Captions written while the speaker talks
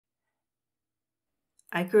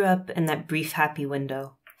I grew up in that brief happy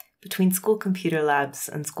window, between school computer labs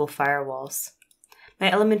and school firewalls.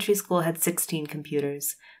 My elementary school had 16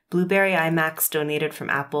 computers, Blueberry iMacs donated from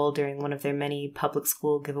Apple during one of their many public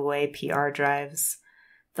school giveaway PR drives.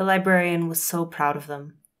 The librarian was so proud of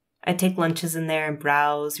them. I'd take lunches in there and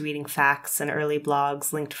browse, reading facts and early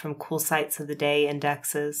blogs linked from cool sites of the day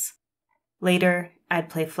indexes. Later, I'd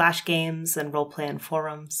play Flash games and roleplay on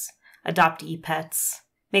forums, adopt e-pets,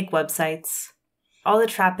 make websites. All the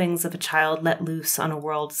trappings of a child let loose on a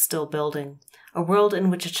world still building, a world in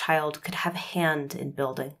which a child could have a hand in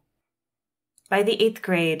building. By the 8th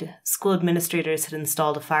grade, school administrators had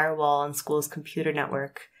installed a firewall on school's computer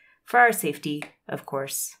network, for our safety, of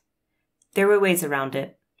course. There were ways around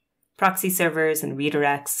it. Proxy servers and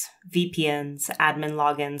redirects, VPNs, admin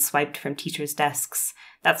logins swiped from teachers' desks,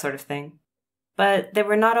 that sort of thing. But there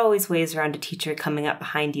were not always ways around a teacher coming up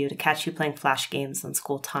behind you to catch you playing Flash games on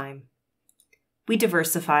school time. We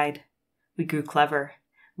diversified. We grew clever.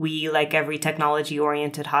 We, like every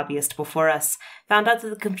technology-oriented hobbyist before us, found out that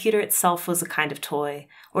the computer itself was a kind of toy,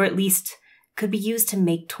 or at least could be used to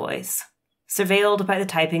make toys. Surveilled by the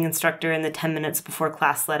typing instructor in the 10 minutes before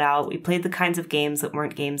class let out, we played the kinds of games that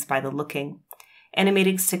weren't games by the looking.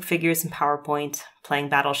 Animating stick figures in PowerPoint, playing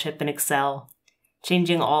Battleship in Excel,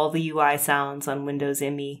 changing all the UI sounds on Windows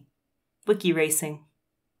ME. Wiki racing.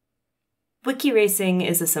 Wiki racing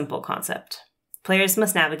is a simple concept. Players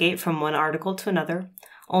must navigate from one article to another,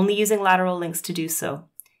 only using lateral links to do so.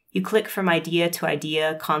 You click from idea to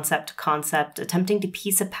idea, concept to concept, attempting to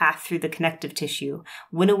piece a path through the connective tissue,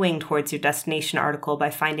 winnowing towards your destination article by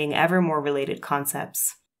finding ever more related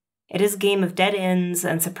concepts. It is a game of dead ends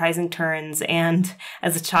and surprising turns, and,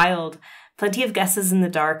 as a child, plenty of guesses in the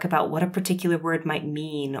dark about what a particular word might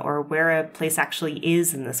mean or where a place actually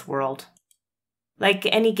is in this world. Like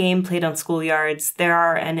any game played on schoolyards, there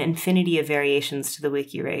are an infinity of variations to the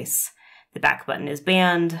wiki race. The back button is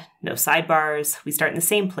banned, no sidebars, we start in the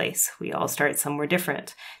same place, we all start somewhere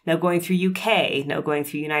different. No going through UK, no going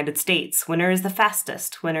through United States, winner is the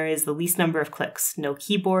fastest, winner is the least number of clicks, no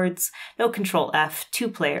keyboards, no Control F, 2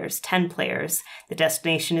 players, 10 players. The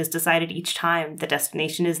destination is decided each time, the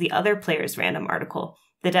destination is the other player's random article.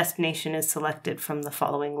 The destination is selected from the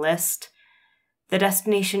following list. The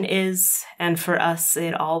destination is, and for us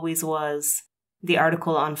it always was, the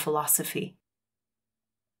article on philosophy.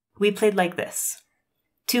 We played like this.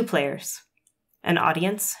 2 players, an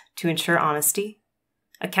audience to ensure honesty,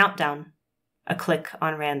 a countdown, a click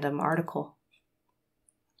on random article.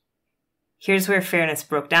 Here's where fairness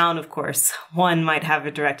broke down, of course. One might have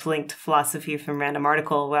a direct link to philosophy from random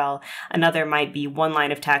article, while another might be one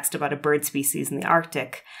line of text about a bird species in the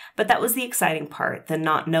Arctic. But that was the exciting part, the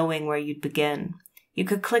not knowing where you'd begin. You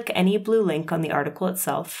could click any blue link on the article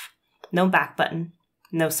itself. No back button,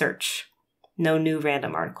 no search, no new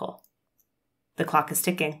random article. The clock is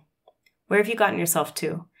ticking. Where have you gotten yourself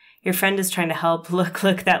to? Your friend is trying to help. Look,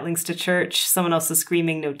 that link's to church. Someone else is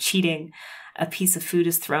screaming, no cheating. A piece of food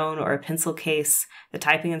is thrown or a pencil case. The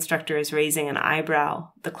typing instructor is raising an eyebrow.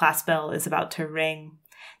 The class bell is about to ring.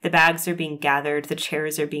 The bags are being gathered. The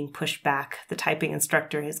chairs are being pushed back. The typing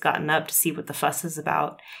instructor has gotten up to see what the fuss is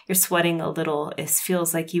about. You're sweating a little. It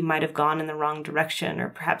feels like you might have gone in the wrong direction, or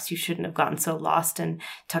perhaps you shouldn't have gotten so lost in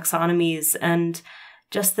taxonomies. And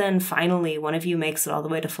just then, finally, one of you makes it all the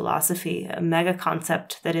way to philosophy, a mega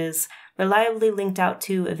concept that is reliably linked out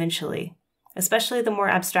to eventually, especially the more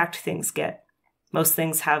abstract things get. Most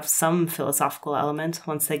things have some philosophical element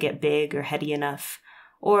once they get big or heady enough,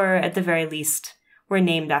 or at the very least, were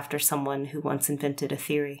named after someone who once invented a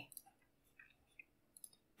theory.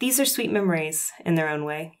 These are sweet memories in their own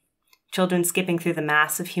way. Children skipping through the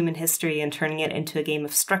mass of human history and turning it into a game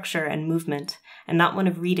of structure and movement, and not one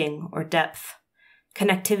of reading or depth.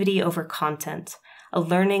 Connectivity over content, a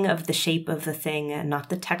learning of the shape of the thing and not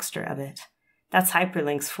the texture of it. That's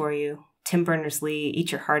hyperlinks for you. Tim Berners-Lee,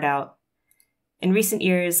 eat your heart out. In recent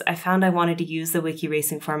years, I found I wanted to use the wiki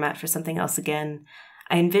racing format for something else again.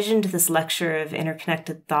 I envisioned this lecture of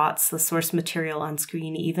interconnected thoughts, the source material on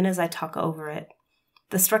screen, even as I talk over it.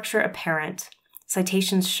 The structure apparent,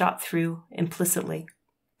 citations shot through implicitly.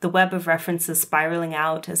 The web of references spiraling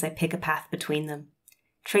out as I pick a path between them.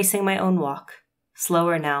 Tracing my own walk,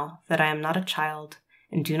 slower now that I am not a child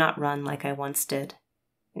and do not run like I once did,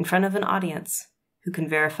 in front of an audience who can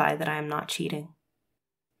verify that I am not cheating.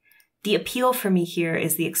 The appeal for me here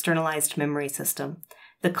is the externalized memory system,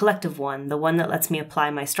 the collective one, the one that lets me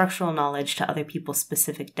apply my structural knowledge to other people's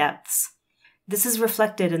specific depths. This is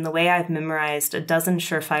reflected in the way I've memorized a dozen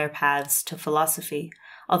surefire paths to philosophy,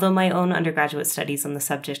 although my own undergraduate studies on the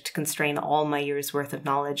subject constrain all my years' worth of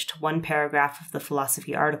knowledge to one paragraph of the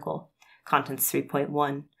philosophy article. Contents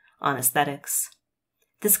 3.1, on aesthetics.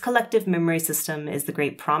 This collective memory system is the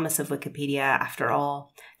great promise of Wikipedia, after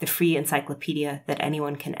all, the free encyclopedia that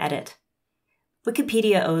anyone can edit.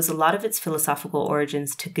 Wikipedia owes a lot of its philosophical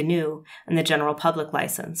origins to GNU and the General Public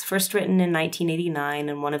License, first written in 1989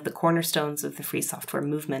 and one of the cornerstones of the free software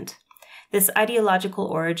movement. This ideological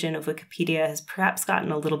origin of Wikipedia has perhaps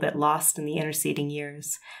gotten a little bit lost in the interceding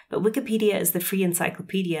years, but Wikipedia is the free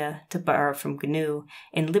encyclopedia, to borrow from GNU,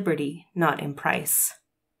 in liberty, not in price.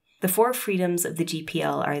 The 4 freedoms of the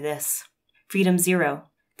GPL are this. Freedom 0,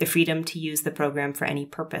 the freedom to use the program for any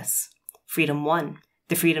purpose. Freedom 1,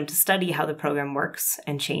 the freedom to study how the program works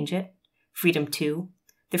and change it. Freedom 2,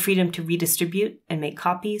 the freedom to redistribute and make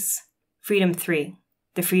copies. Freedom 3,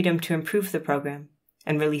 the freedom to improve the program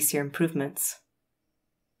and release your improvements.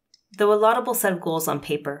 Though a laudable set of goals on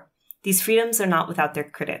paper, these freedoms are not without their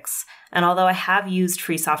critics, and although I have used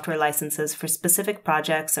free software licenses for specific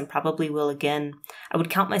projects and probably will again, I would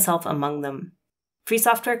count myself among them. Free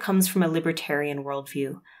software comes from a libertarian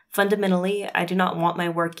worldview. Fundamentally, I do not want my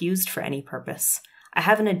work used for any purpose. I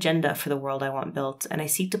have an agenda for the world I want built, and I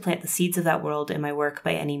seek to plant the seeds of that world in my work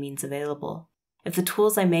by any means available. If the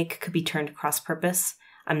tools I make could be turned cross-purpose,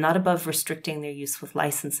 I'm not above restricting their use with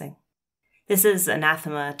licensing. This is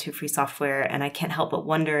anathema to free software, and I can't help but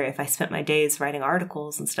wonder if I spent my days writing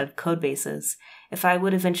articles instead of code bases, if I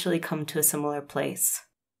would eventually come to a similar place.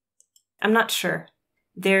 I'm not sure.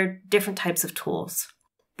 They're different types of tools.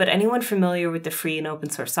 But anyone familiar with the free and open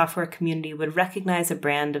source software community would recognize a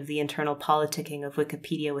brand of the internal politicking of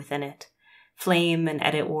Wikipedia within it. Flame and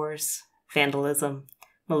edit wars, vandalism,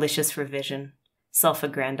 malicious revision,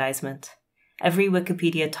 self-aggrandizement. Every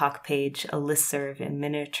Wikipedia talk page a listserv in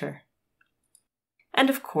miniature. And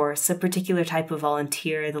of course, a particular type of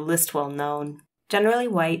volunteer, the list well known, generally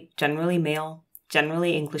white, generally male,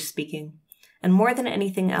 generally English-speaking, and more than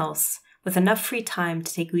anything else, with enough free time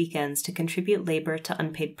to take weekends to contribute labor to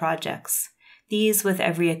unpaid projects. These with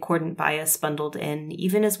every accordant bias bundled in,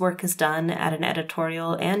 even as work is done at an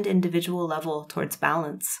editorial and individual level towards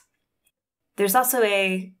balance. There's also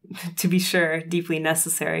a, to be sure, deeply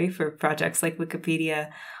necessary for projects like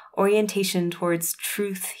Wikipedia, orientation towards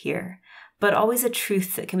truth here, but always a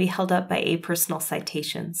truth that can be held up by apersonal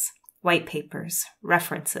citations, white papers,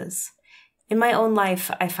 references. In my own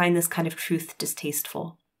life, I find this kind of truth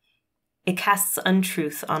distasteful. It casts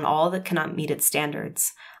untruth on all that cannot meet its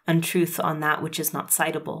standards, untruth on that which is not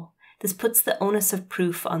citable. This puts the onus of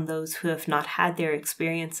proof on those who have not had their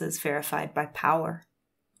experiences verified by power.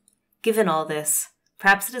 Given all this,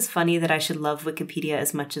 perhaps it is funny that I should love Wikipedia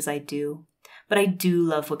as much as I do, but I do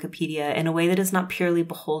love Wikipedia in a way that is not purely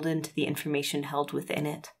beholden to the information held within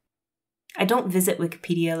it. I don't visit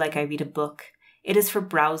Wikipedia like I read a book. It is for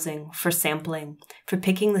browsing, for sampling, for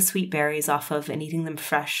picking the sweet berries off of and eating them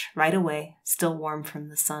fresh, right away, still warm from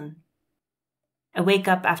the sun. I wake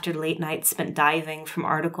up after late nights spent diving from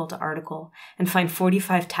article to article and find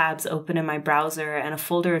 45 tabs open in my browser and a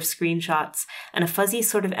folder of screenshots and a fuzzy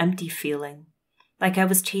sort of empty feeling, like I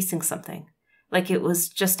was chasing something, like it was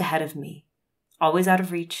just ahead of me, always out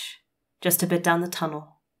of reach, just a bit down the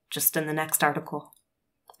tunnel, just in the next article.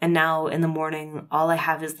 And now, in the morning, all I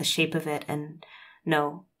have is the shape of it, and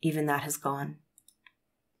no, even that has gone.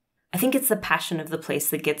 I think it's the passion of the place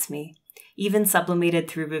that gets me, even sublimated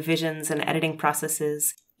through revisions and editing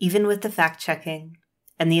processes, even with the fact-checking,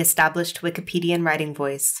 and the established Wikipedian writing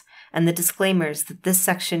voice, and the disclaimers that this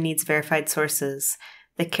section needs verified sources,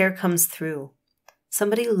 the care comes through.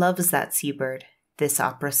 Somebody loves that seabird, this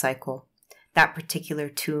opera cycle, that particular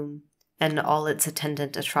tomb, and all its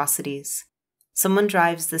attendant atrocities. Someone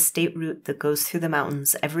drives the state route that goes through the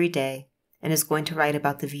mountains every day and is going to write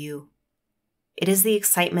about the view. It is the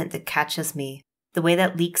excitement that catches me, the way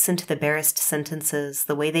that leaks into the barest sentences,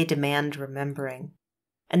 the way they demand remembering,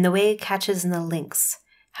 and the way it catches in the links,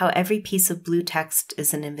 how every piece of blue text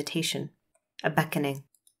is an invitation, a beckoning.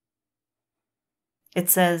 It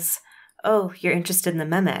says, oh, you're interested in the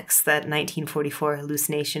Memex, that 1944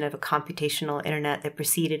 hallucination of a computational internet that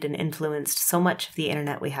preceded and influenced so much of the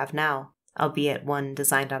internet we have now, albeit one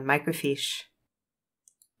designed on microfiche.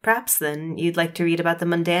 Perhaps, then, you'd like to read about the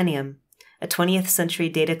Mundanium, a 20th century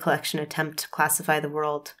data collection attempt to classify the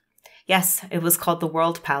world. Yes, it was called the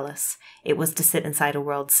World Palace. It was to sit inside a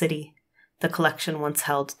world city. The collection once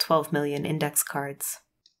held 12 million index cards.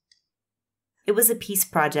 It was a peace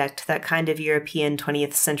project, that kind of European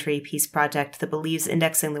 20th century peace project that believes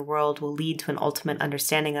indexing the world will lead to an ultimate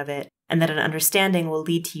understanding of it, and that an understanding will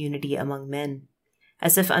lead to unity among men.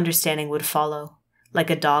 As if understanding would follow, like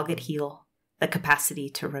a dog at heel, the capacity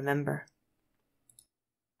to remember.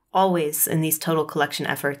 Always, in these total collection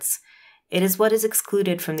efforts, It is what is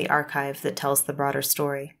excluded from the archive that tells the broader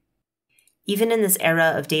story. Even in this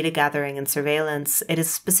era of data gathering and surveillance, it is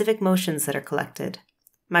specific motions that are collected.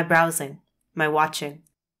 My browsing, my watching,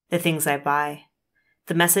 the things I buy,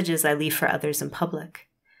 the messages I leave for others in public,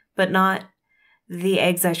 but not the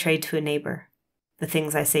eggs I trade to a neighbor, the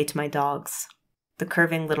things I say to my dogs, the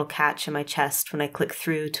curving little catch in my chest when I click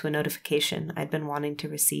through to a notification I'd been wanting to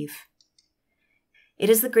receive. It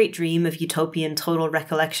is the great dream of utopian total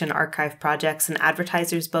recollection archive projects and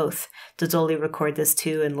advertisers both to dully record this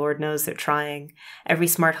too, and Lord knows they're trying. Every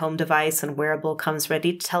smart home device and wearable comes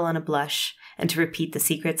ready to tell on a blush and to repeat the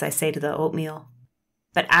secrets I say to the oatmeal.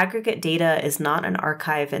 But aggregate data is not an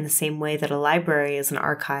archive in the same way that a library is an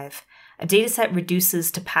archive. A dataset reduces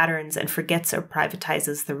to patterns and forgets or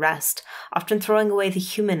privatizes the rest, often throwing away the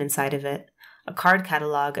human inside of it. A card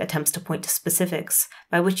catalog attempts to point to specifics,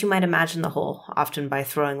 by which you might imagine the whole, often by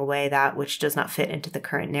throwing away that which does not fit into the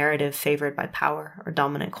current narrative favored by power or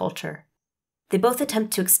dominant culture. They both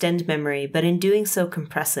attempt to extend memory, but in doing so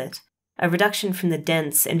compress it, a reduction from the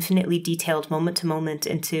dense, infinitely detailed moment to moment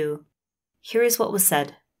into, here is what was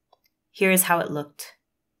said, here is how it looked,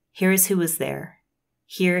 here is who was there,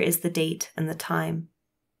 here is the date and the time.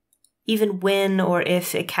 Even when or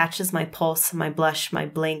if it catches my pulse, my blush, my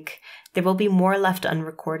blink, there will be more left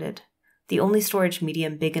unrecorded. The only storage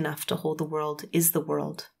medium big enough to hold the world is the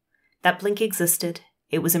world. That blink existed,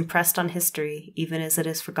 it was impressed on history, even as it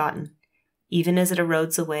is forgotten, even as it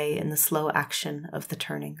erodes away in the slow action of the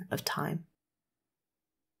turning of time.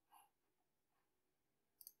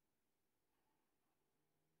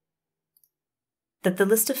 That the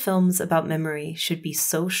list of films about memory should be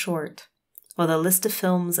so short, while the list of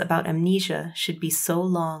films about amnesia should be so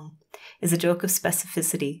long, is a joke of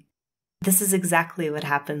specificity. This is exactly what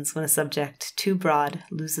happens when a subject too broad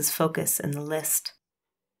loses focus in the list.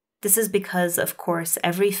 This is because, of course,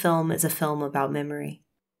 every film is a film about memory.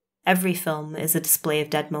 Every film is a display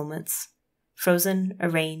of dead moments, frozen,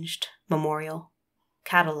 arranged, memorial,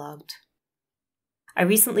 catalogued. I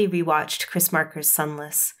recently rewatched Chris Marker's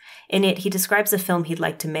Sunless. In it, he describes a film he'd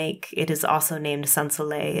like to make. It is also named Sun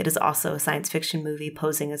Soleil. It is also a science fiction movie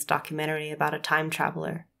posing as a documentary about a time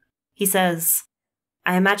traveler. He says,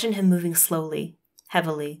 I imagine him moving slowly,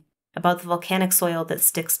 heavily, about the volcanic soil that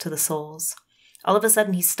sticks to the soles. All of a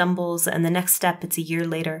sudden he stumbles, and the next step, it's a year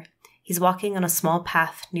later. He's walking on a small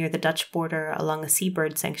path near the Dutch border along a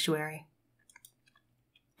seabird sanctuary.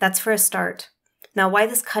 That's for a start. Now, why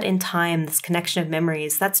this cut in time, this connection of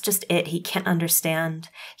memories, that's just it. He can't understand.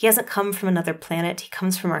 He hasn't come from another planet. He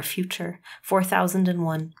comes from our future,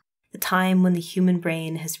 4001, the time when the human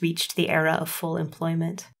brain has reached the era of full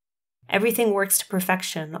employment. Everything works to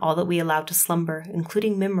perfection, all that we allow to slumber,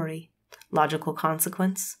 including memory. Logical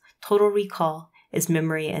consequence, total recall, is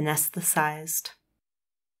memory anesthetized.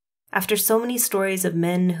 After so many stories of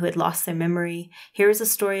men who had lost their memory, here is a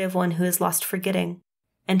story of one who has lost forgetting,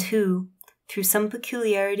 and who, through some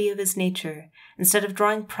peculiarity of his nature, instead of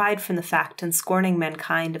drawing pride from the fact and scorning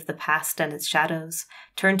mankind of the past and its shadows,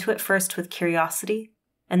 turned to it first with curiosity,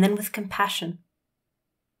 and then with compassion.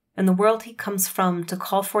 In the world he comes from, to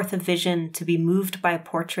call forth a vision, to be moved by a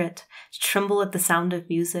portrait, to tremble at the sound of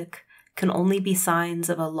music, can only be signs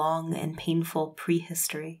of a long and painful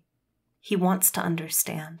prehistory. He wants to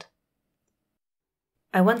understand.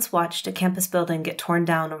 I once watched a campus building get torn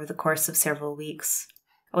down over the course of several weeks.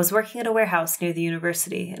 I was working at a warehouse near the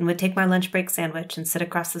university and would take my lunch break sandwich and sit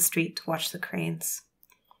across the street to watch the cranes.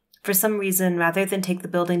 For some reason, rather than take the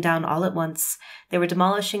building down all at once, they were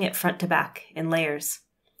demolishing it front to back, in layers.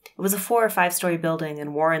 It was a 4 or 5 story building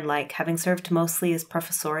and Warren-like, having served mostly as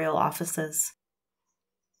professorial offices.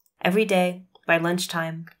 Every day, by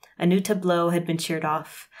lunchtime, a new tableau had been sheared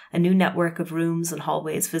off, a new network of rooms and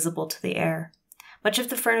hallways visible to the air. Much of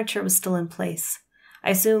the furniture was still in place.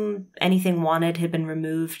 I assume anything wanted had been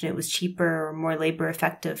removed and it was cheaper or more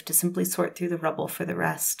labor-effective to simply sort through the rubble for the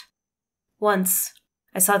rest. Once,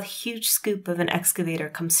 I saw the huge scoop of an excavator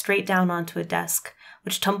come straight down onto a desk,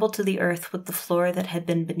 which tumbled to the earth with the floor that had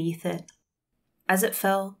been beneath it. As it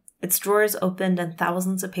fell, its drawers opened and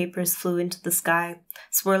thousands of papers flew into the sky,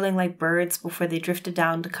 swirling like birds before they drifted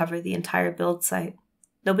down to cover the entire build site.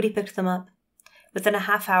 Nobody picked them up. Within a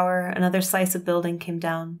half hour, another slice of building came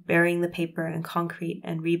down, burying the paper in concrete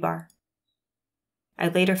and rebar. I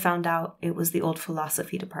later found out it was the old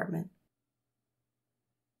philosophy department.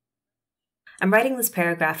 I'm writing this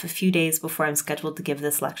paragraph a few days before I'm scheduled to give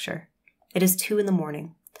this lecture. It is 2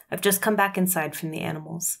 a.m. I've just come back inside from the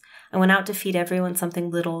animals. I went out to feed everyone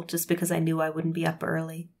something little just because I knew I wouldn't be up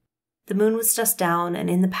early. The moon was just down, and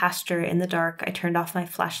in the pasture, in the dark, I turned off my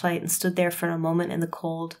flashlight and stood there for a moment in the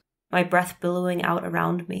cold, my breath billowing out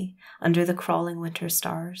around me under the crawling winter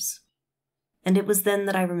stars. And it was then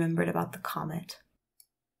that I remembered about the comet.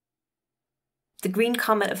 The green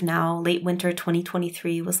comet of now, late winter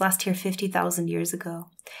 2023, was last here 50,000 years ago.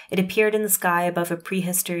 It appeared in the sky above a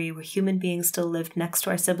prehistory where human beings still lived next to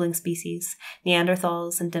our sibling species,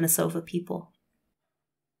 Neanderthals and Denisova people.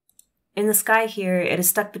 In the sky here, it is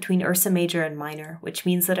stuck between Ursa Major and Minor, which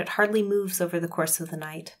means that it hardly moves over the course of the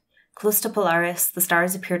night. Close to Polaris, the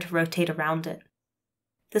stars appear to rotate around it.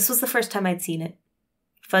 This was the first time I'd seen it.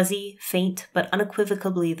 Fuzzy, faint, but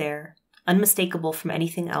unequivocally there, unmistakable from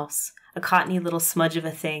anything else. A cottony little smudge of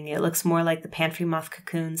a thing, it looks more like the pantry moth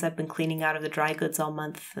cocoons I've been cleaning out of the dry goods all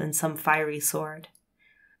month than some fiery sword.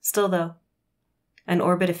 Still though, an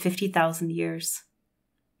orbit of 50,000 years.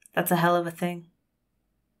 That's a hell of a thing.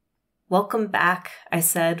 "Welcome back," I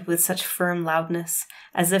said with such firm loudness,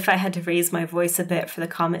 as if I had to raise my voice a bit for the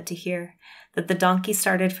comet to hear, that the donkey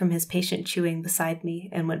started from his patient chewing beside me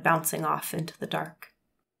and went bouncing off into the dark.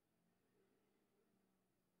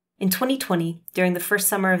 In 2020, during the first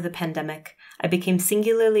summer of the pandemic, I became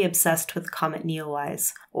singularly obsessed with the comet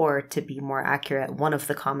Neowise, or, to be more accurate, one of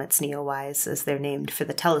the comets Neowise, as they're named for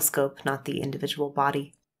the telescope, not the individual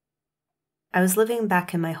body. I was living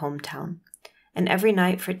back in my hometown, and every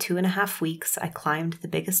night for 2.5 weeks I climbed the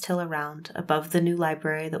biggest hill around, above the new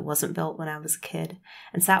library that wasn't built when I was a kid,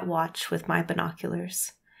 and sat watch with my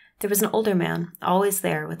binoculars. There was an older man, always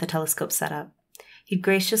there with the telescope set up. He'd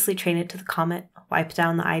graciously train it to the comet, wipe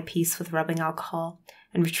down the eyepiece with rubbing alcohol,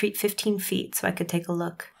 and retreat 15 feet so I could take a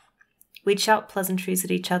look. We'd shout pleasantries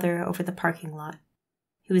at each other over the parking lot.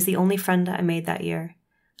 He was the only friend I made that year,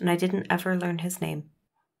 and I didn't ever learn his name.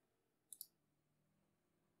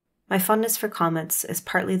 My fondness for comets is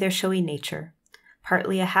partly their showy nature,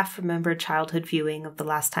 partly a half-remembered childhood viewing of the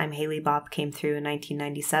last time Haley Bob came through in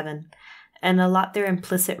 1997, and a lot their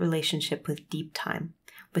implicit relationship with deep time,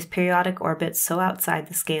 with periodic orbits so outside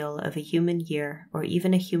the scale of a human year or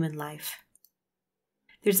even a human life.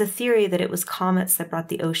 There's a theory that it was comets that brought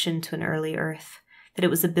the ocean to an early Earth, that it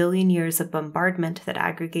was a billion years of bombardment that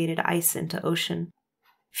aggregated ice into ocean.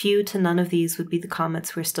 Few to none of these would be the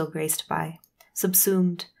comets we're still graced by.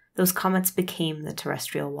 Subsumed, those comets became the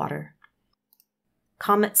terrestrial water.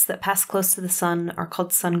 Comets that pass close to the sun are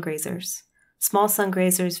called Sungrazers. Small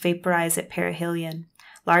Sungrazers vaporize at perihelion.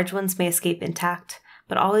 Large ones may escape intact,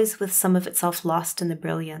 but always with some of itself lost in the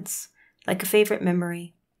brilliance, like a favorite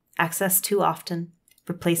memory, accessed too often,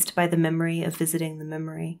 replaced by the memory of visiting the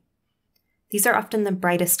memory. These are often the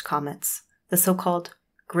brightest comets, the so-called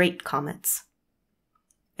great comets.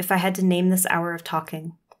 If I had to name this hour of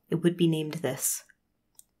talking, it would be named this: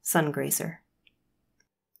 Sungrazer.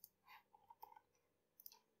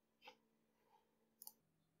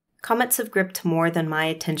 Comets have gripped more than my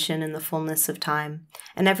attention in the fullness of time,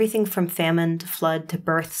 and everything from famine to flood to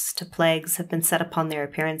births to plagues have been set upon their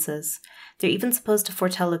appearances. They're even supposed to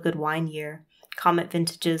foretell a good wine year. Comet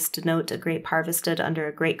vintages denote a grape harvested under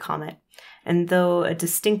a great comet, and though a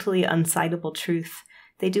distinctly uncitable truth,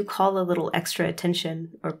 they do call a little extra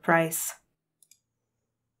attention or price.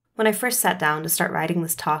 When I first sat down to start writing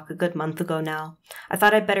this talk a good month ago now, I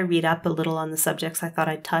thought I'd better read up a little on the subjects I thought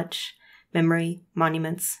I'd touch: memory,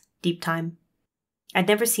 monuments, deep time. I'd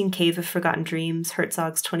never seen Cave of Forgotten Dreams,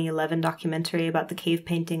 Herzog's 2011 documentary about the cave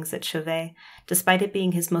paintings at Chauvet, despite it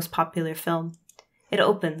being his most popular film. It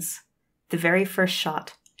opens, the very first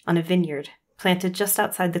shot, on a vineyard, planted just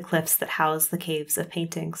outside the cliffs that house the caves of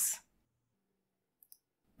paintings.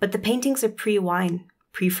 But the paintings are pre-wine,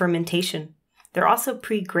 pre-fermentation. They're also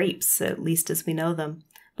pre-grapes, at least as we know them.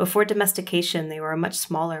 Before domestication, they were a much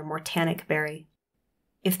smaller, more tannic berry.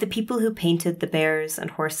 If the people who painted the bears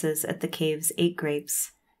and horses at the caves ate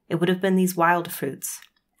grapes, it would have been these wild fruits,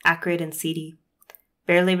 acrid and seedy,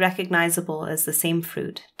 barely recognizable as the same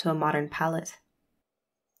fruit to a modern palate.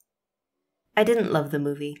 I didn't love the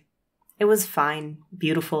movie. It was fine,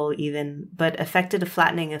 beautiful even, but affected a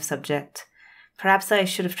flattening of subject. Perhaps I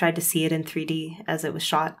should have tried to see it in 3D as it was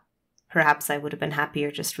shot. Perhaps I would have been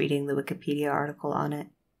happier just reading the Wikipedia article on it.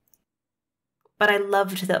 But I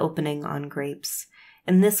loved the opening on grapes.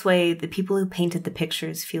 In this way, the people who painted the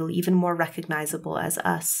pictures feel even more recognizable as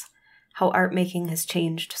us, how art making has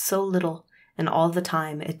changed so little in all the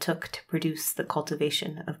time it took to produce the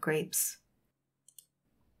cultivation of grapes.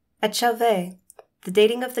 At Chauvet, the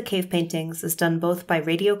dating of the cave paintings is done both by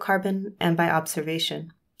radiocarbon and by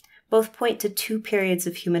observation. Both point to two periods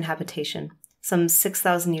of human habitation, some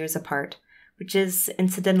 6,000 years apart, which is,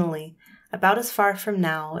 incidentally, about as far from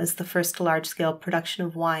now as the first large-scale production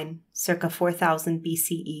of wine, circa 4000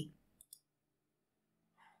 BCE.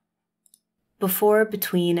 Before,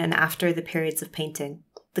 between, and after the periods of painting,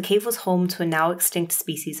 the cave was home to a now extinct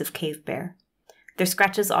species of cave bear. Their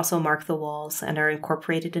scratches also mark the walls and are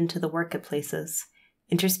incorporated into the work at places,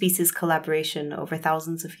 interspecies collaboration over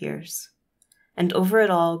thousands of years. And over it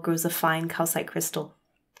all grows a fine calcite crystal.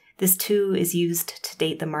 This too is used to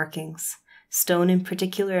date the markings. Stone in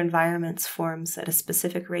particular environments forms at a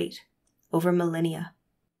specific rate, over millennia.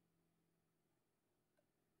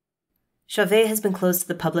 Chauvet has been closed to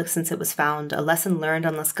the public since it was found, a lesson learned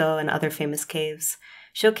on Lascaux and other famous caves.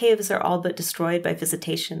 Show caves are all but destroyed by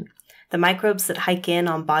visitation. The microbes that hike in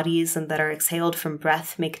on bodies and that are exhaled from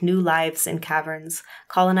breath make new lives in caverns,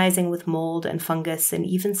 colonizing with mold and fungus and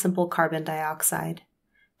even simple carbon dioxide.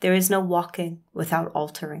 There is no walking without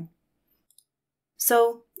altering.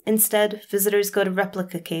 So, instead, visitors go to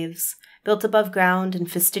replica caves, built above ground in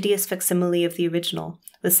fastidious facsimile of the original.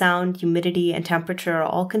 The sound, humidity, and temperature are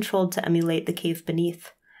all controlled to emulate the cave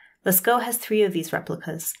beneath. Lascaux has 3 of these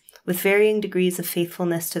replicas, with varying degrees of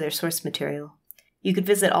faithfulness to their source material. You could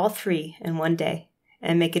visit all 3 in one day,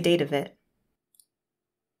 and make a date of it.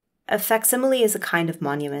 A facsimile is a kind of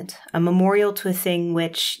monument, a memorial to a thing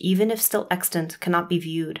which, even if still extant, cannot be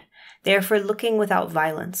viewed. They are for looking without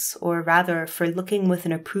violence, or rather, for looking with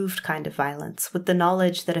an approved kind of violence, with the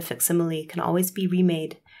knowledge that a facsimile can always be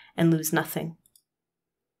remade and lose nothing.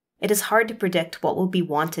 It is hard to predict what will be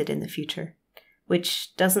wanted in the future,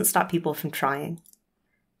 which doesn't stop people from trying.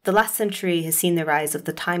 The last century has seen the rise of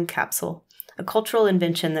the time capsule, a cultural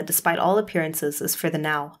invention that despite all appearances is for the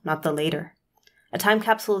now, not the later. A time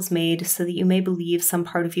capsule is made so that you may believe some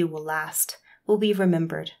part of you will last, will be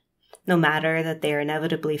remembered, no matter that they are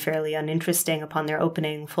inevitably fairly uninteresting upon their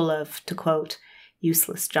opening, full of, to quote,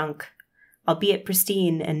 useless junk, albeit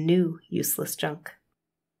pristine and new useless junk.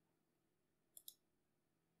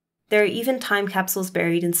 There are even time capsules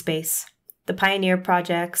buried in space. The Pioneer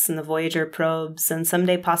projects and the Voyager probes, and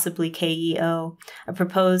someday possibly KEO, a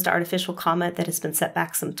proposed artificial comet that has been set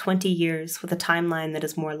back some 20 years with a timeline that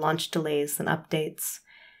is more launch delays than updates.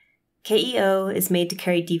 KEO is made to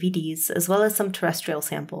carry DVDs as well as some terrestrial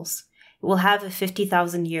samples. It will have a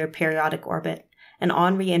 50,000-year periodic orbit, and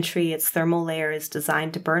on re-entry its thermal layer is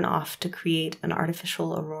designed to burn off to create an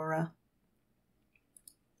artificial aurora.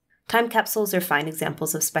 Time capsules are fine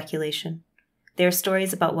examples of speculation. They are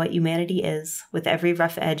stories about what humanity is, with every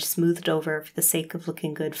rough edge smoothed over for the sake of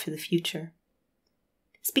looking good for the future.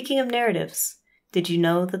 Speaking of narratives, did you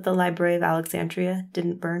know that the Library of Alexandria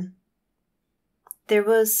didn't burn? There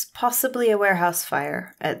was possibly a warehouse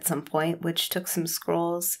fire at some point, which took some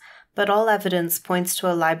scrolls, but all evidence points to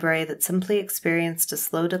a library that simply experienced a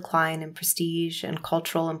slow decline in prestige and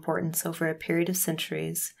cultural importance over a period of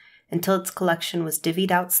centuries, until its collection was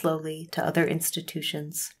divvied out slowly to other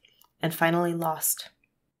institutions, and finally lost.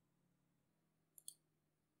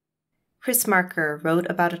 Chris Marker wrote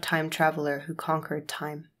about a time traveler who conquered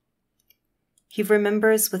time. He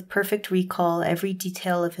remembers with perfect recall every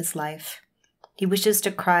detail of his life. He wishes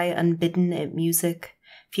to cry unbidden at music,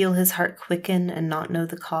 feel his heart quicken and not know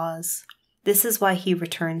the cause. This is why he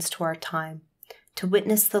returns to our time, to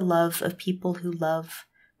witness the love of people who love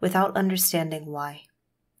without understanding why.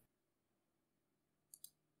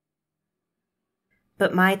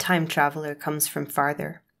 But my time traveler comes from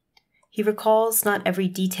farther. He recalls not every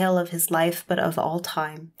detail of his life, but of all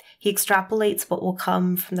time. He extrapolates what will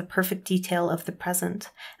come from the perfect detail of the present,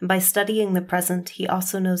 and by studying the present, he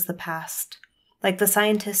also knows the past. Like the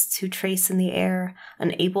scientists who trace in the air,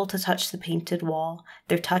 unable to touch the painted wall,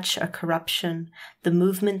 their touch a corruption, the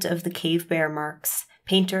movement of the cave bear marks,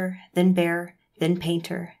 painter, then bear, then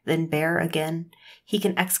painter, then bear again. He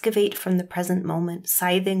can excavate from the present moment,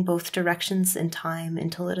 scything both directions in time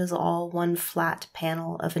until it is all one flat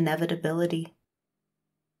panel of inevitability.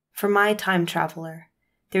 For my time traveler,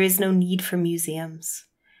 there is no need for museums.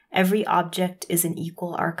 Every object is an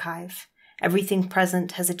equal archive. Everything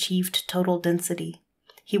present has achieved total density.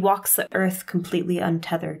 He walks the earth completely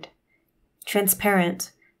untethered.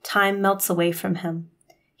 Transparent, time melts away from him.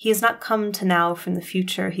 He has not come to now from the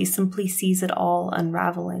future, he simply sees it all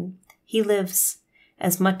unraveling. He lives,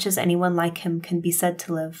 as much as anyone like him can be said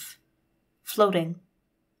to live, floating.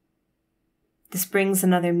 This brings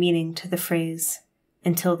another meaning to the phrase,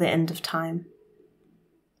 until the end of time.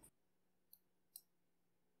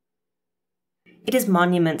 It is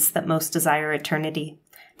monuments that most desire eternity.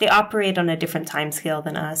 They operate on a different timescale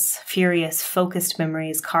than us, furious, focused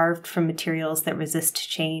memories carved from materials that resist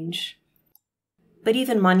change. But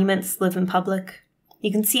even monuments live in public.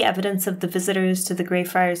 You can see evidence of the visitors to the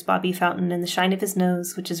Greyfriars Bobby Fountain in the shine of his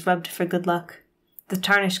nose, which is rubbed for good luck. The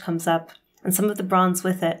tarnish comes up, and some of the bronze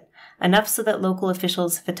with it, enough so that local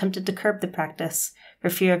officials have attempted to curb the practice, for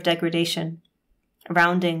fear of degradation, a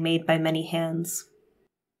rounding made by many hands.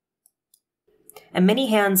 and many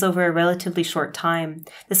hands over a relatively short time,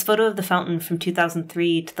 this photo of the fountain from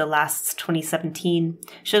 2003 to the last's 2017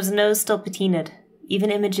 shows a nose still patinaed.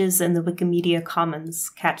 Even images in the Wikimedia Commons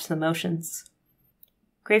catch the motions.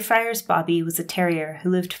 Greyfriars Bobby was a terrier who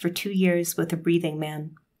lived for 2 years with a breathing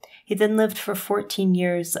man. He then lived for 14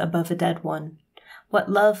 years above a dead one. What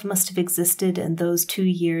love must have existed in those 2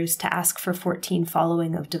 years to ask for 14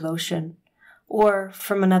 following of devotion? Or,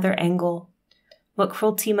 from another angle, what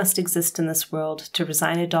cruelty must exist in this world to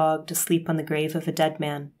resign a dog to sleep on the grave of a dead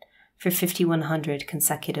man for 5,100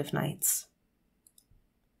 consecutive nights?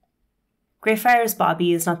 Greyfriars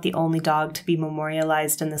Bobby is not the only dog to be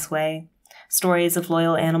memorialized in this way. Stories of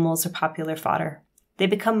loyal animals are popular fodder. They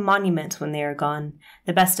become monument when they are gone.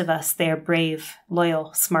 The best of us, they are brave,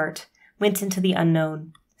 loyal, smart, went into the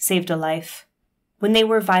unknown, saved a life. When they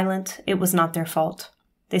were violent, it was not their fault.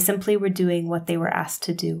 They simply were doing what they were asked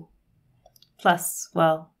to do. Plus,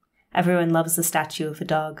 well, everyone loves a statue of a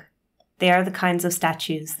dog. They are the kinds of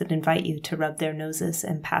statues that invite you to rub their noses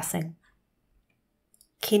in passing.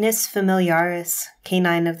 Canis familiaris,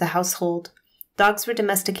 canine of the household. Dogs were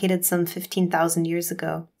domesticated some 15,000 years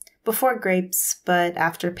ago. Before grapes, but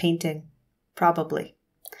after painting. Probably.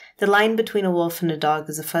 The line between a wolf and a dog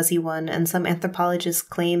is a fuzzy one, and some anthropologists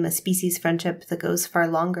claim a species friendship that goes far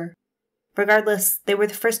longer. Regardless, they were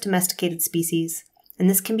the first domesticated species, and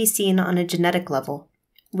this can be seen on a genetic level,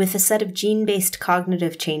 with a set of gene-based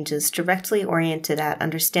cognitive changes directly oriented at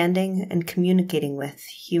understanding and communicating with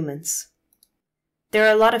humans. There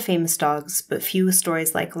are a lot of famous dogs, but few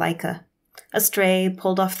stories like Laika. A stray,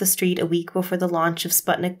 pulled off the street a week before the launch of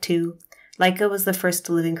Sputnik 2, Laika was the first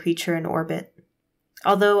living creature in orbit.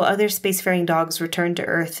 Although other spacefaring dogs returned to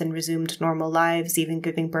Earth and resumed normal lives, even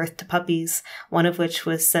giving birth to puppies, one of which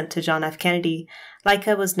was sent to John F. Kennedy,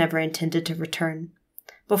 Laika was never intended to return.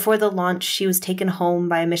 Before the launch, she was taken home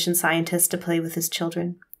by a mission scientist to play with his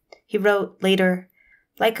children. He wrote later,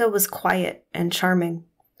 "Laika was quiet and charming.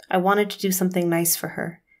 I wanted to do something nice for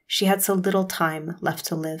her. She had so little time left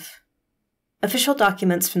to live." Official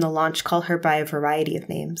documents from the launch call her by a variety of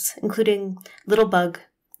names, including Little Bug,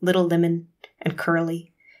 Little Lemon, and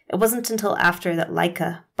Curly. It wasn't until after that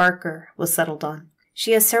Laika, Barker, was settled on.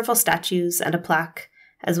 She has several statues and a plaque,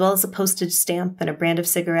 as well as a postage stamp and a brand of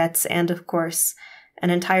cigarettes and, of course,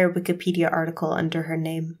 an entire Wikipedia article under her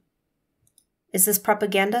name. Is this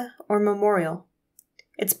propaganda or memorial?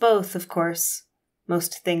 It's both, of course.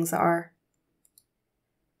 Most things are.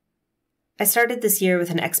 I started this year with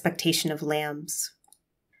an expectation of lambs.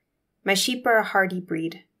 My sheep are a hardy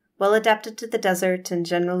breed, well adapted to the desert and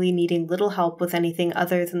generally needing little help with anything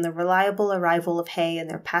other than the reliable arrival of hay in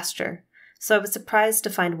their pasture, so I was surprised to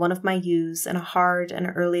find one of my ewes in a hard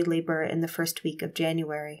and early labor in the first week of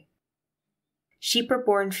January. Sheep are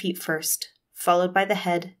born feet first, followed by the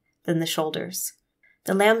head, then the shoulders.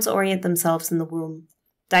 The lambs orient themselves in the womb,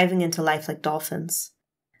 diving into life like dolphins.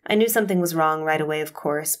 I knew something was wrong right away, of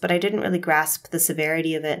course, but I didn't really grasp the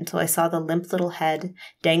severity of it until I saw the limp little head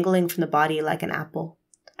dangling from the body like an apple.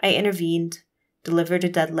 I intervened, delivered a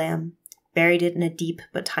dead lamb, buried it in a deep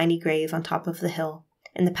but tiny grave on top of the hill,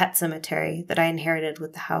 in the pet cemetery that I inherited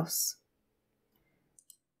with the house.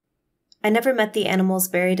 I never met the animals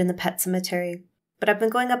buried in the pet cemetery, but I've been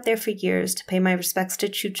going up there for years to pay my respects to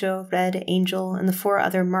Chucho, Red, Angel, and the 4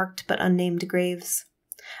 other marked but unnamed graves.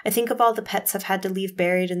 I think of all the pets I've had to leave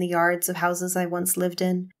buried in the yards of houses I once lived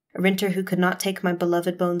in, a renter who could not take my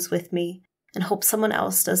beloved bones with me, and hope someone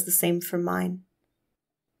else does the same for mine.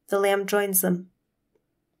 The lamb joins them.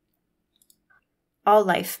 All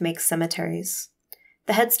life makes cemeteries.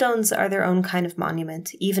 The headstones are their own kind of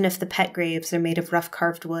monument, even if the pet graves are made of rough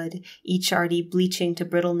carved wood, each already bleaching to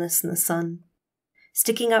brittleness in the sun.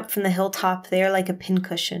 Sticking up from the hilltop, they are like a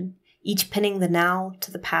pincushion, each pinning the now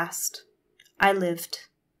to the past. I lived.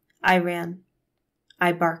 I ran.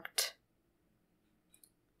 I barked.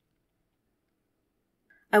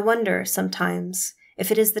 I wonder, sometimes,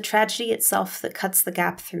 if it is the tragedy itself that cuts the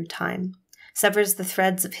gap through time, severs the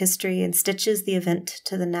threads of history and stitches the event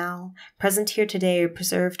to the now, present here today or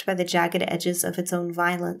preserved by the jagged edges of its own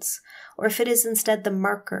violence, or if it is instead the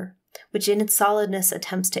marker, which in its solidness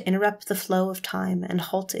attempts to interrupt the flow of time and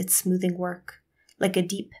halt its smoothing work, like a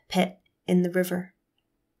deep pit in the river.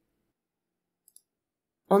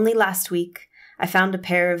 Only last week, I found a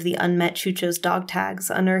pair of the unmet Chucho's dog tags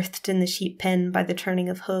unearthed in the sheep pen by the turning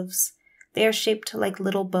of hooves. They are shaped like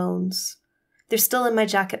little bones. They're still in my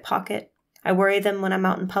jacket pocket. I worry them when I'm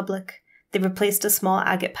out in public. They replaced a small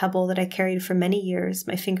agate pebble that I carried for many years,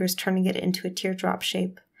 my fingers turning it into a teardrop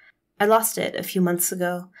shape. I lost it a few months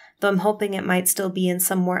ago, though I'm hoping it might still be in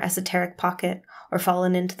some more esoteric pocket or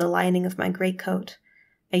fallen into the lining of my greatcoat.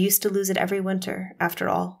 I used to lose it every winter, after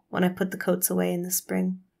all, when I put the coats away in the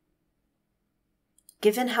spring.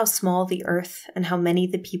 Given how small the earth and how many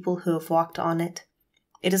the people who have walked on it,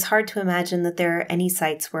 it is hard to imagine that there are any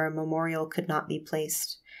sites where a memorial could not be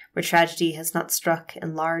placed, where tragedy has not struck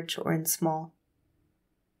in large or in small.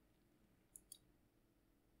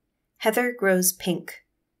 Heather grows pink,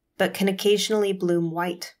 but can occasionally bloom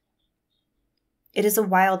white. It is a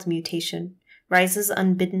wild mutation, rises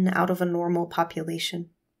unbidden out of a normal population.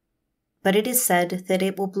 But it is said that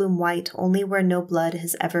it will bloom white only where no blood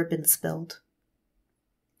has ever been spilled.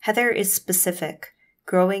 Heather is specific,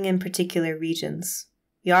 growing in particular regions.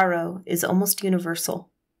 Yarrow is almost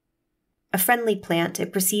universal. A friendly plant,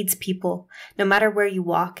 it precedes people. No matter where you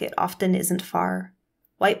walk, it often isn't far.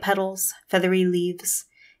 White petals, feathery leaves.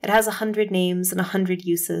 It has 100 names and 100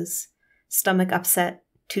 uses. Stomach upset,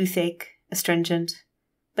 toothache, astringent.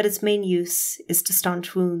 But its main use is to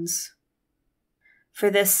staunch wounds. For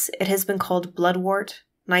this, it has been called bloodwort,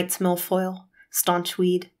 knight's milfoil,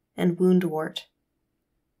 staunchweed, and woundwort.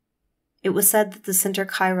 It was said that the centaur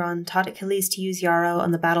Chiron taught Achilles to use yarrow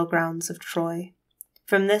on the battlegrounds of Troy.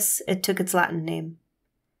 From this, it took its Latin name,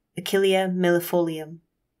 Achillea millefolium,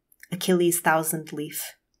 Achilles' thousand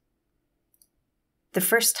leaf. The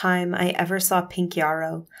first time I ever saw pink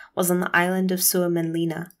yarrow was on the island of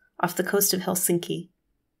Suomenlinna, off the coast of Helsinki.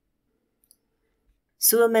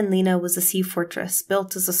 Suomenlinna was a sea fortress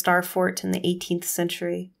built as a star fort in the 18th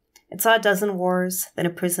century. It saw a dozen wars, then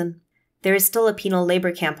a prison. There is still a penal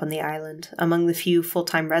labor camp on the island, among the few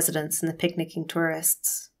full-time residents and the picnicking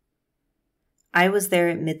tourists. I was there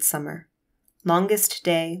at midsummer. Longest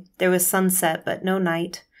day, there was sunset but no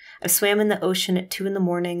night. I swam in the ocean at 2 a.m.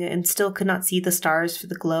 and still could not see the stars for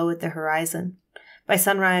the glow at the horizon. By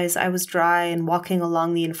sunrise, I was dry and walking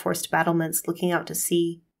along the enforced battlements looking out to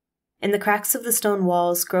sea. In the cracks of the stone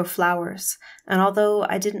walls grow flowers, and although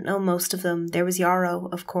I didn't know most of them, there was yarrow,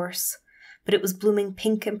 of course. But it was blooming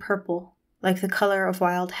pink and purple, like the color of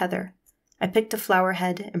wild heather. I picked a flower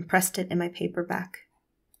head and pressed it in my paperback.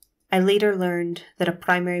 I later learned that a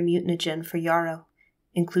primary mutagen for yarrow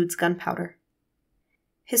includes gunpowder.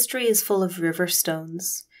 History is full of river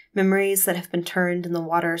stones, memories that have been turned in the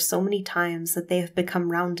water so many times that they have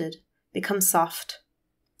become rounded, become soft.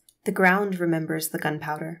 The ground remembers the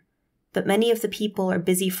gunpowder, but many of the people are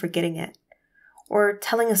busy forgetting it, or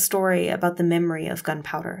telling a story about the memory of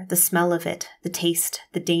gunpowder, the smell of it, the taste,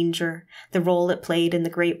 the danger, the role it played in the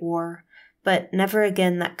Great War, but never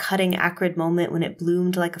again that cutting, acrid moment when it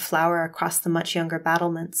bloomed like a flower across the much younger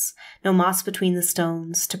battlements, no moss between the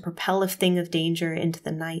stones, to propel a thing of danger into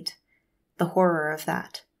the night. The horror of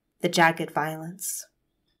that, the jagged violence.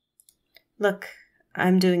 Look,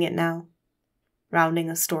 I'm doing it now. Rounding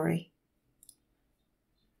a story.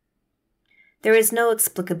 There is no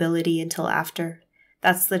explicability until after.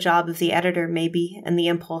 That's the job of the editor, maybe, and the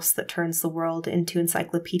impulse that turns the world into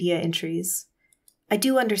encyclopedia entries. I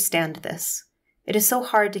do understand this. It is so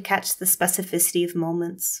hard to catch the specificity of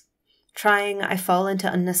moments. Trying, I fall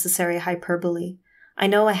into unnecessary hyperbole. I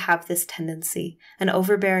know I have this tendency, an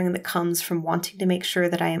overbearing that comes from wanting to make sure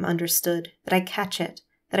that I am understood, that I catch it,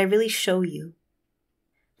 that I really show you.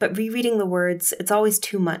 But rereading the words, it's always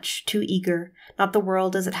too much, too eager, not the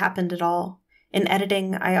world as it happened at all. In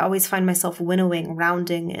editing, I always find myself winnowing,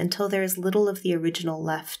 rounding, until there is little of the original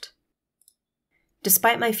left.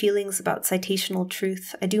 Despite my feelings about citational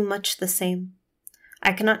truth, I do much the same.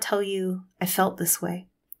 I cannot tell you I felt this way,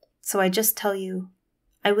 so I just tell you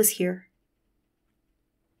I was here.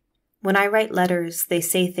 When I write letters, they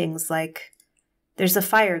say things like, "There's a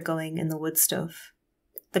fire going in the wood stove.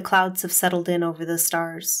 The clouds have settled in over the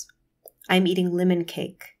stars. I'm eating lemon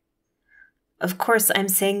cake." Of course, I'm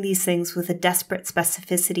saying these things with a desperate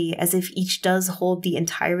specificity, as if each does hold the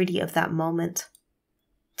entirety of that moment.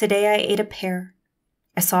 Today I ate a pear.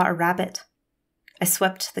 I saw a rabbit. I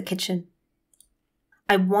swept the kitchen.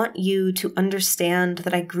 I want you to understand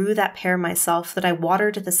that I grew that pear myself, that I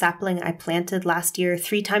watered the sapling I planted last year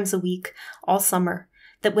 3 times a week, all summer,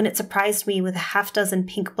 that when it surprised me with a half-dozen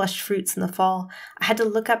pink-blushed fruits in the fall, I had to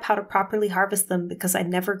look up how to properly harvest them because I'd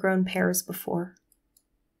never grown pears before.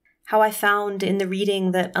 How I found in the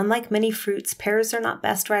reading that, unlike many fruits, pears are not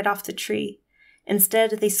best right off the tree.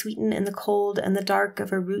 Instead, they sweeten in the cold and the dark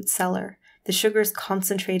of a root cellar, the sugars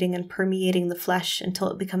concentrating and permeating the flesh until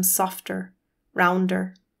it becomes softer,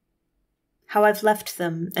 rounder. How I've left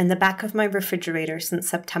them in the back of my refrigerator since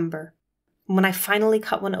September. When I finally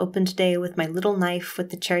cut one open today with my little knife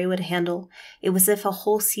with the cherrywood handle, it was as if a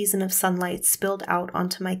whole season of sunlight spilled out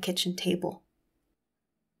onto my kitchen table.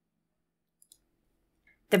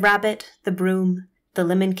 The rabbit, the broom, the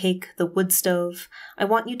lemon cake, the wood stove. I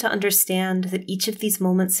want you to understand that each of these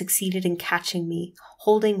moments succeeded in catching me,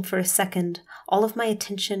 holding for a second all of my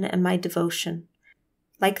attention and my devotion.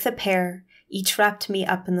 Like the pear, each wrapped me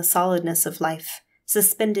up in the solidness of life,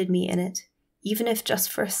 suspended me in it, even if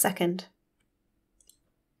just for a second.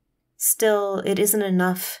 Still, it isn't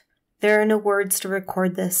enough. There are no words to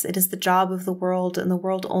record this. It is the job of the world, and the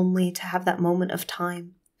world only, to have that moment of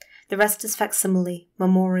time. The rest is facsimile,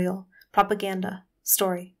 memorial, propaganda,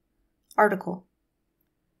 story, article.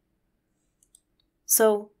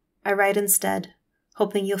 So, I write instead,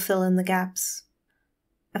 hoping you'll fill in the gaps.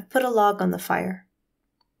 I've put a log on the fire.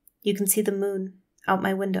 You can see the moon out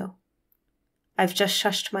my window. I've just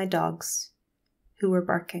shushed my dogs, who were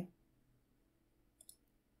barking.